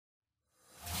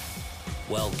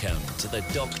Welcome to the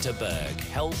Dr. Berg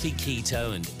Healthy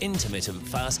Keto and Intermittent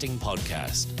Fasting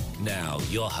Podcast. Now,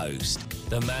 your host,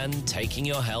 the man taking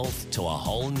your health to a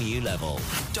whole new level,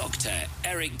 Dr.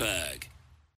 Eric Berg.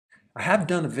 I have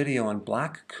done a video on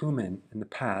black cumin in the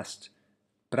past,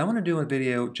 but I want to do a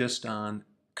video just on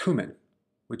cumin,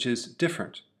 which is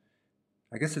different.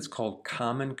 I guess it's called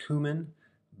common cumin,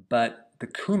 but the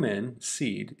cumin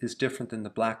seed is different than the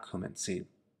black cumin seed.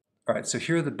 All right, so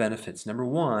here are the benefits. Number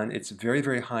one, it's very,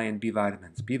 very high in B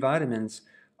vitamins. B vitamins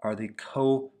are the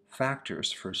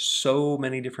cofactors for so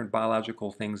many different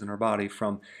biological things in our body,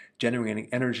 from generating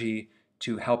energy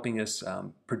to helping us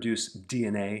produce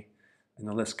DNA, and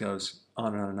the list goes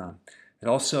on and on and on. It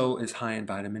also is high in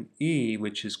vitamin E,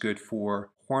 which is good for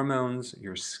hormones,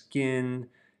 your skin,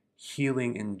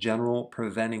 healing in general,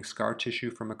 preventing scar tissue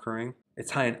from occurring.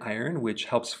 It's high in iron, which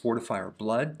helps fortify our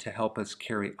blood to help us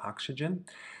carry oxygen.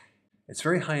 It's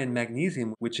very high in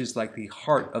magnesium, which is like the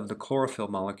heart of the chlorophyll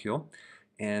molecule.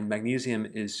 And magnesium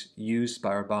is used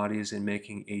by our bodies in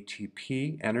making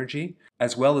ATP, energy,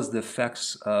 as well as the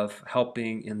effects of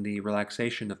helping in the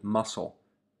relaxation of muscle.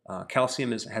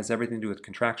 Calcium has everything to do with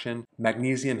contraction.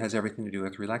 Magnesium has everything to do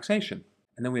with relaxation.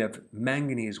 And then we have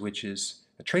manganese, which is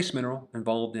a trace mineral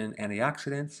involved in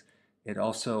antioxidants. It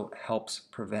also helps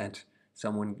prevent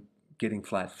someone getting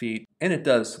flat feet, and it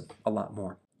does a lot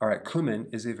more. All right, cumin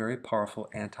is a very powerful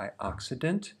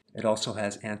antioxidant. It also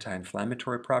has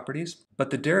anti-inflammatory properties, but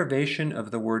the derivation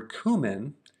of the word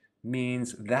cumin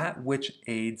means that which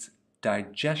aids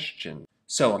digestion.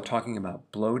 So I'm talking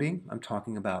about bloating, I'm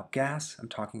talking about gas, I'm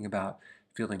talking about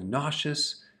feeling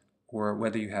nauseous, or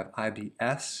whether you have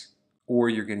IBS, or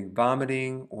you're getting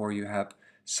vomiting, or you have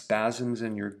spasms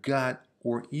in your gut,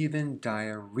 or even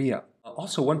diarrhea.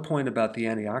 Also, one point about the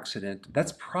antioxidant,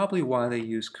 that's probably why they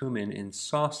use cumin in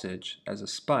sausage as a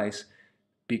spice,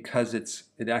 because it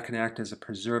can act as a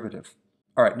preservative.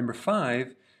 All right, number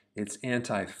 5, it's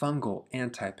antifungal,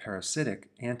 antiparasitic,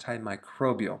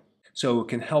 antimicrobial. So it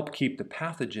can help keep the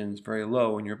pathogens very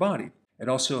low in your body. It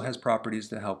also has properties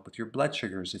that help with your blood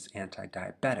sugars. It's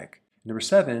anti-diabetic. Number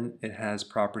 7, it has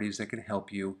properties that can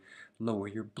help you lower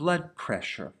your blood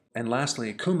pressure. And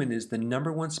lastly, cumin is the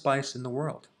 #1 spice in the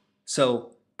world.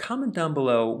 So comment down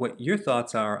below what your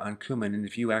thoughts are on cumin and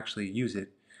if you actually use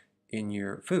it in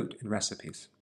your food and recipes.